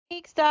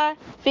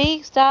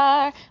Veek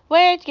Star,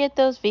 where'd you get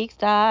those Veek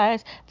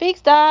Stars? Veek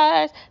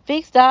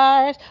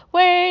Stars,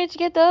 where'd you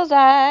get those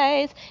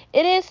eyes?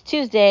 It is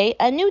Tuesday,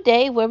 a new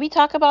day where we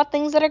talk about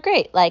things that are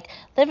great, like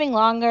living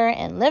longer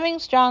and living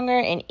stronger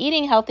and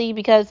eating healthy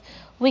because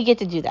we get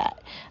to do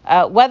that.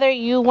 Whether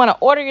you want to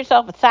order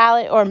yourself a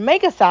salad or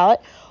make a salad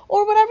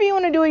or whatever you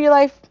want to do in your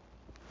life,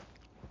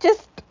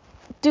 just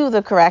do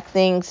the correct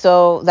thing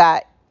so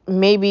that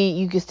maybe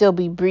you could still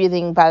be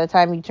breathing by the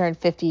time you turn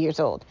 50 years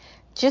old.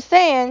 Just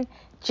saying,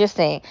 just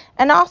saying.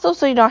 And also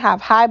so you don't have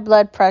high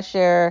blood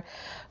pressure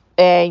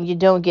and you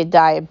don't get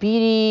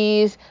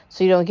diabetes,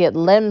 so you don't get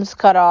limbs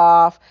cut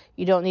off,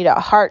 you don't need a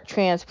heart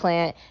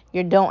transplant,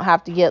 you don't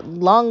have to get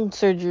lung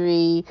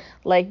surgery,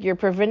 like you're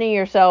preventing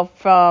yourself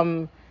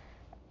from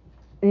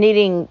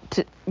needing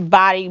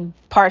body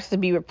parts to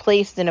be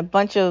replaced and a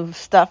bunch of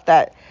stuff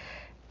that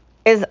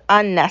is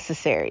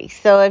unnecessary.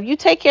 So if you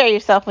take care of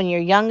yourself when you're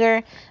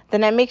younger,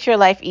 then that makes your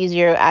life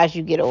easier as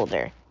you get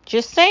older.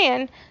 Just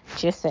saying,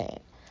 just saying.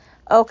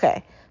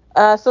 Okay.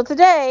 So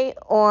today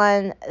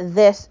on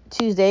this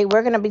Tuesday,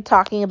 we're going to be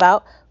talking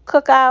about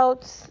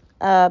cookouts,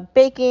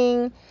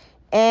 baking,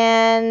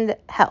 and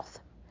health.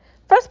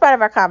 First part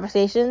of our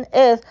conversation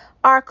is,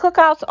 are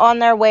cookouts on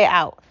their way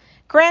out?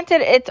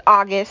 Granted, it's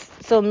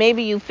August, so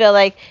maybe you feel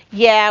like,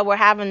 yeah, we're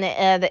having the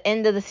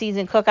end of the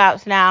season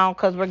cookouts now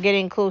because we're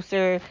getting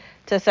closer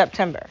to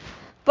September.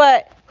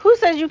 But who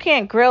says you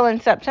can't grill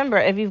in September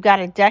if you've got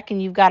a deck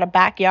and you've got a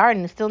backyard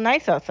and it's still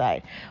nice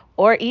outside?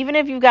 Or even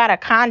if you've got a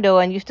condo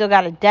and you still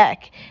got a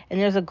deck and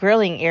there's a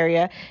grilling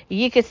area,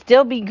 you could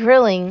still be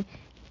grilling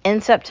in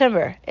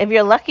September. If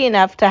you're lucky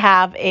enough to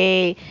have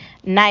a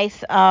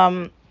nice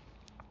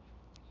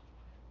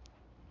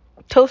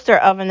toaster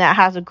oven that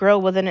has a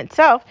grill within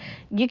itself,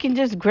 you can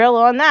just grill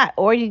on that.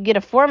 Or you get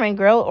a Foreman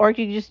grill, or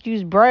you just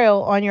use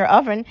broil on your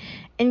oven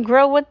and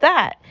grill with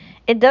that.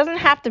 It doesn't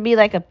have to be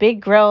like a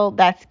big grill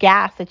that's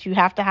gas that you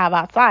have to have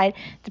outside.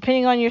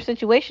 Depending on your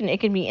situation,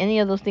 it can be any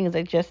of those things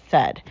I just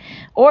said.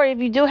 Or if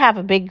you do have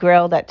a big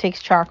grill that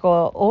takes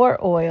charcoal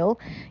or oil,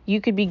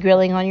 you could be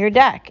grilling on your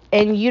deck.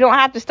 And you don't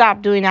have to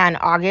stop doing that in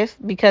August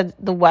because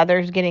the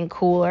weather's getting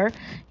cooler.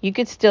 You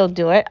could still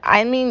do it.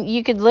 I mean,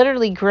 you could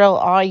literally grill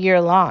all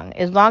year long.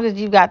 As long as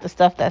you've got the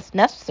stuff that's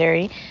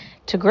necessary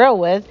to grill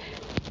with,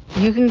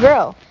 you can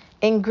grill.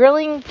 And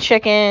grilling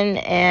chicken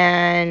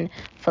and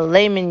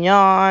filet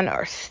mignon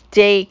or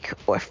steak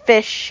or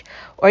fish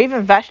or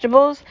even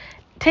vegetables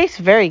tastes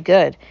very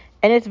good.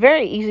 And it's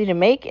very easy to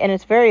make and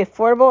it's very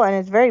affordable and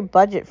it's very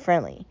budget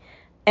friendly.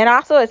 And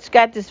also it's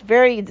got this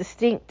very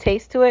distinct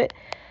taste to it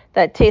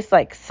that tastes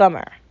like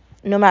summer.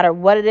 No matter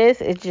what it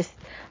is, it's just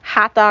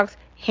hot dogs,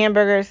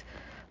 hamburgers,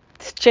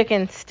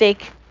 chicken,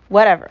 steak,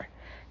 whatever.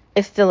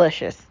 It's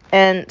delicious.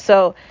 And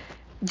so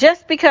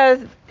just because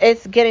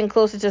it's getting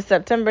closer to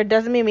September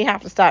doesn't mean we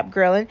have to stop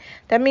grilling.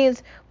 That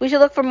means we should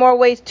look for more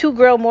ways to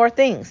grill more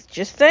things.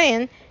 Just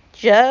saying.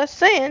 Just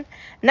saying.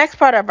 Next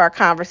part of our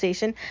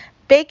conversation,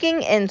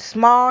 baking in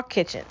small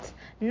kitchens.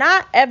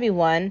 Not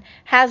everyone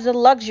has the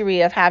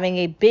luxury of having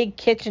a big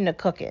kitchen to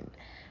cook in.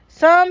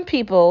 Some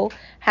people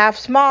have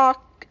small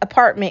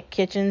apartment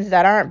kitchens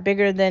that aren't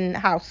bigger than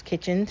house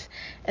kitchens,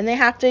 and they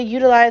have to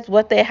utilize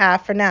what they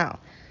have for now.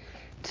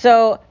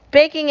 So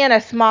baking in a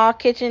small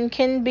kitchen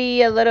can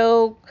be a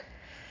little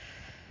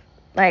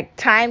like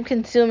time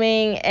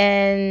consuming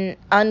and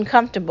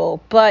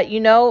uncomfortable, but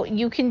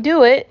you can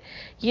do it.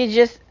 You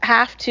just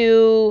have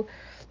to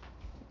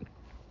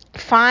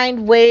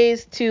find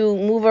ways to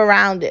move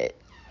around it.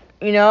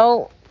 You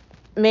know,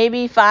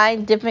 maybe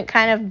find different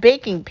kind of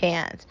baking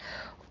pans,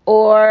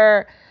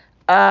 or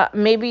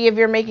maybe if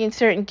you're making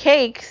certain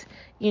cakes,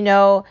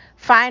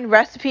 find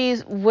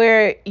recipes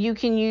where you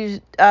can use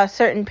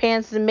certain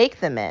pans to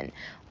make them in.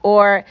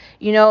 Or,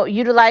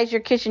 utilize your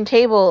kitchen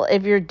table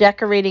if you're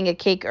decorating a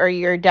cake or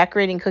you're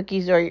decorating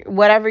cookies or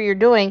whatever you're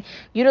doing.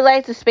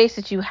 Utilize the space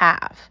that you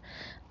have.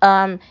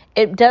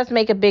 It does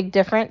make a big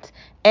difference.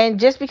 And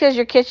just because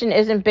your kitchen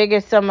isn't big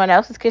as someone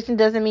else's kitchen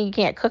doesn't mean you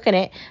can't cook in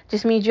it.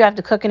 Just means you have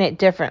to cook in it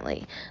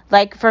differently.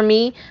 Like for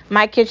me,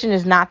 my kitchen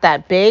is not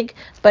that big,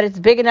 but it's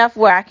big enough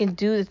where I can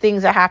do the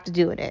things I have to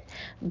do in it.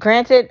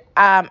 Granted,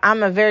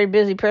 I'm a very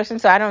busy person,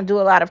 so I don't do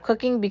a lot of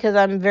cooking because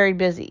I'm very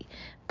busy.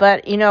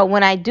 But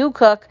when I do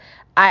cook,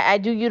 I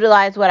do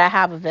utilize what I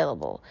have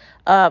available.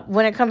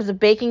 When it comes to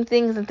baking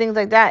things and things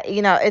like that,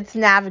 it's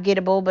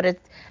navigatable, but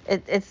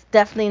it's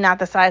definitely not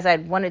the size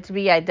I'd want it to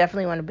be. I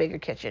definitely want a bigger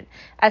kitchen.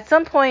 At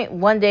some point,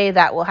 one day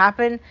that will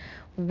happen.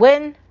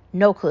 When?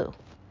 No clue.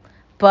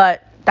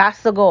 But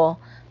that's the goal,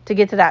 to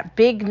get to that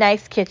big,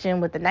 nice kitchen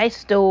with the nice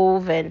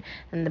stove and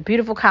the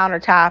beautiful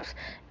countertops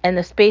and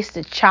the space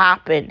to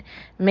chop and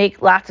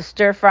make lots of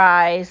stir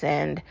fries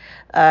and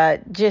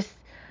just,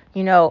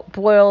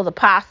 boil the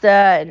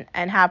pasta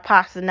and have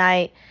pasta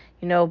night,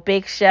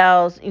 bake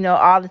shells,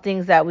 all the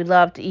things that we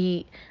love to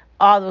eat,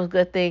 all those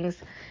good things.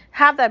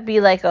 Have that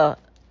be like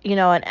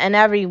an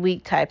every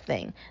week type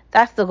thing.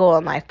 That's the goal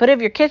in life. But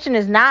if your kitchen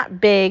is not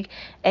big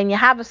and you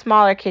have a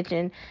smaller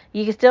kitchen,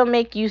 you can still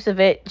make use of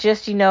it.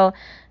 Just,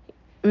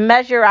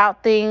 measure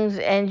out things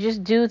and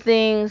just do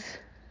things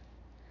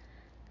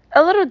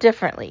a little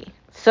differently.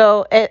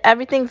 So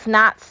everything's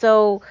not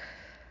so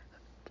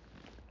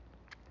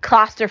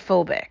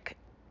claustrophobic.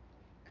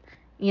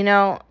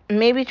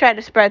 Maybe try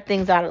to spread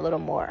things out a little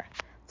more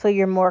so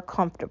you're more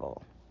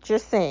comfortable.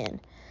 Just saying.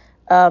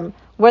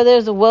 Where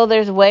there's a will,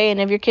 there's a way, and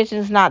if your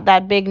kitchen's not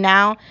that big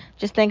now,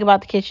 just think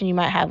about the kitchen you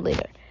might have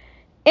later.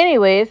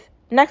 Anyways,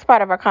 next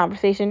part of our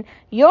conversation,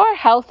 your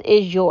health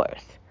is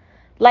yours.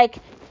 Like,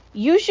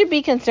 you should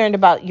be concerned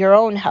about your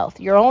own health,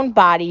 your own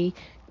body,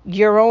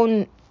 your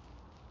own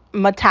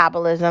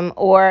metabolism,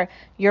 or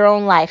your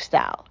own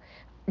lifestyle.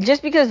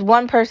 Just because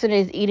one person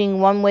is eating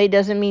one way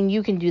doesn't mean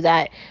you can do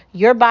that.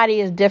 Your body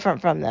is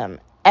different from them.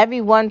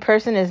 Every one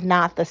person is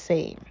not the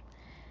same.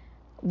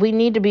 We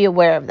need to be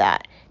aware of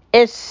that.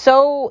 It's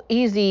so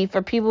easy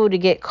for people to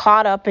get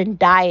caught up in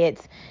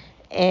diets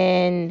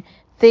and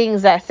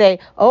things that say,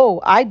 oh,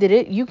 I did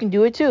it, you can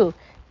do it too.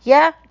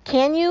 Yeah,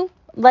 can you?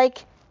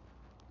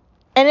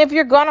 And if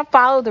you're going to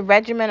follow the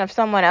regimen of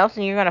someone else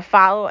and you're going to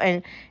follow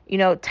and,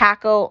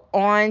 tackle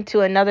on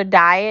to another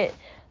diet,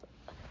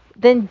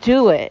 then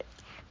do it.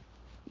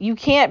 You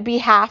can't be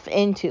half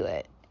into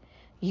it.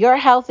 Your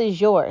health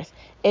is yours.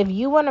 If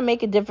you want to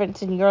make a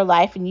difference in your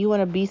life and you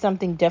want to be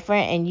something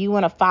different and you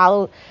want to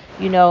follow,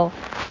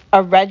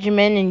 a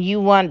regimen and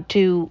you want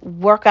to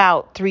work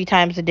out 3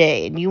 times a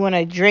day and you want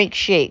to drink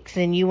shakes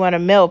and you want to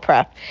meal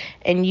prep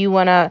and you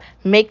want to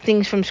make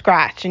things from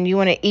scratch and you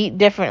want to eat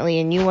differently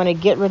and you want to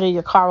get rid of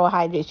your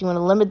carbohydrates, you want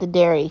to limit the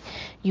dairy,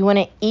 you want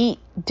to eat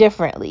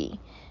differently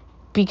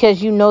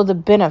because you know the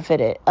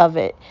benefit of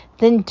it,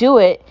 then do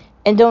it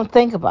and don't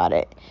think about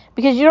it.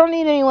 Because you don't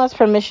need anyone's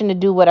permission to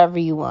do whatever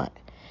you want.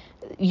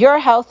 Your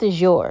health is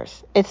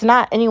yours. It's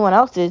not anyone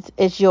else's.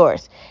 It's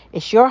yours.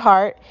 It's your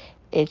heart.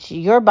 It's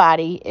your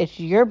body. It's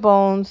your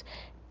bones.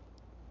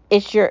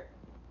 It's your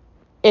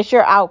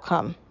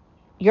outcome.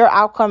 Your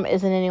outcome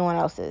isn't anyone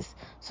else's.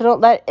 So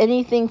don't let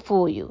anything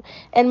fool you.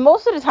 And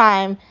most of the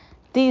time,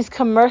 these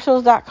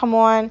commercials that come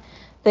on,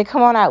 they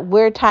come on at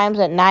weird times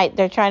at night.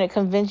 They're trying to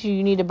convince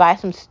you need to buy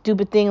some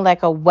stupid thing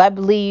like a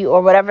Webley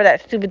or whatever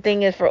that stupid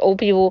thing is for old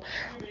people.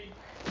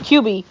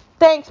 QB.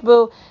 Thanks,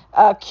 boo.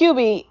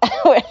 QB,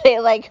 where they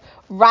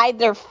ride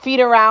their feet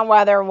around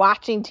while they're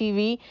watching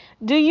TV.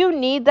 Do you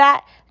need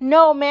that?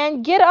 No,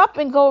 man. Get up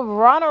and go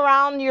run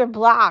around your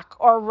block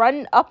or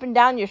run up and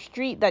down your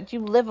street that you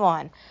live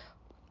on.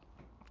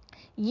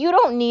 You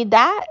don't need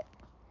that.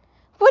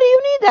 What do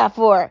you need that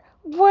for?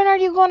 When are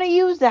you going to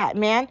use that,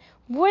 man?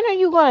 When are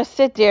you going to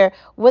sit there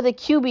with a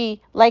QB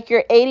like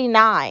you're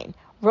 89,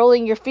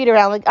 rolling your feet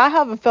around like, I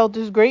haven't felt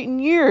this great in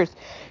years?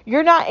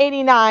 You're not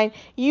 89.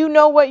 You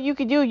know what you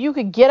could do? You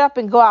could get up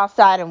and go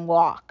outside and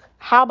walk.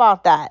 How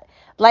about that?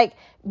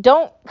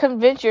 Don't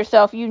convince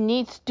yourself you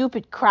need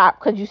stupid crap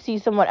because you see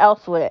someone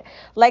else with it.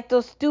 Like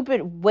those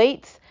stupid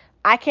weights.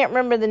 I can't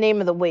remember the name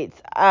of the weights.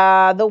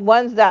 The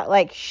ones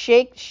that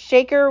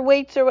shaker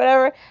weights or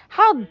whatever.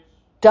 How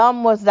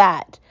dumb was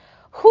that?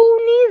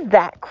 Who needs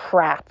that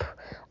crap?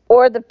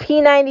 Or the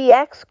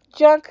P90X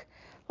junk?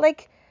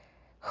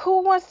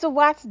 Who wants to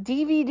watch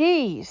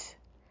DVDs?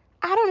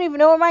 I don't even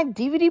know where my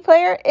DVD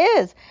player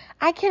is.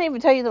 I can't even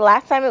tell you the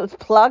last time it was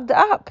plugged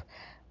up.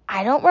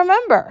 I don't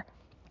remember.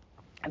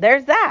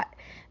 There's that.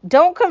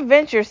 Don't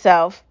convince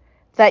yourself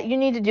that you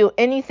need to do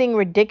anything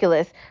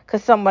ridiculous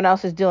because someone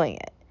else is doing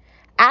it.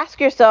 Ask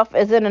yourself,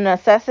 is it a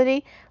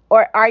necessity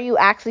or are you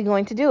actually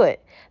going to do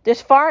it?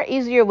 There's far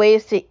easier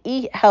ways to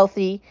eat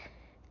healthy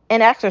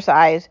and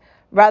exercise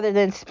rather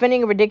than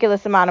spending a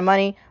ridiculous amount of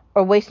money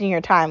or wasting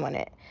your time on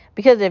it.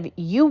 Because if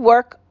you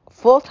work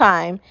full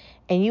time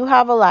and you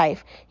have a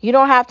life, you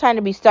don't have time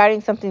to be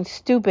starting something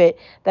stupid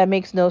that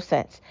makes no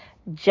sense.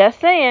 Just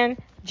saying,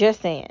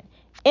 just saying.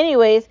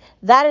 Anyways,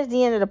 that is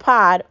the end of the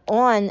pod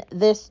on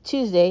this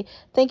Tuesday.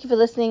 Thank you for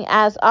listening,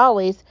 as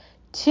always,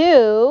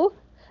 to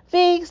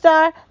Veek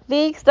Star,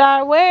 Veek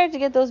Star. Where'd you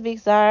get those Veek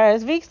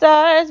Stars? Veek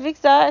Stars, Veek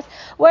Stars.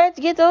 Where'd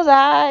you get those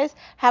eyes?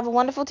 Have a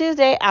wonderful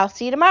Tuesday. I'll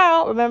see you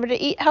tomorrow. Remember to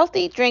eat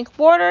healthy, drink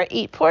water,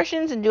 eat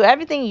portions, and do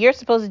everything you're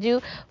supposed to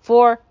do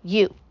for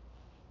you.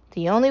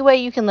 The only way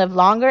you can live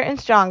longer and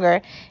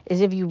stronger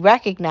is if you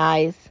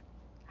recognize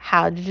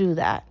how to do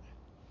that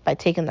by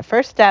taking the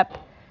first step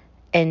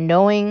and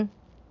knowing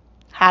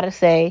how to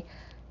say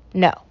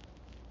no.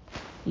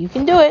 You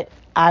can do it.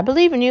 I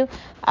believe in you.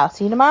 I'll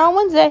see you tomorrow on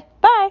Wednesday.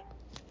 Bye.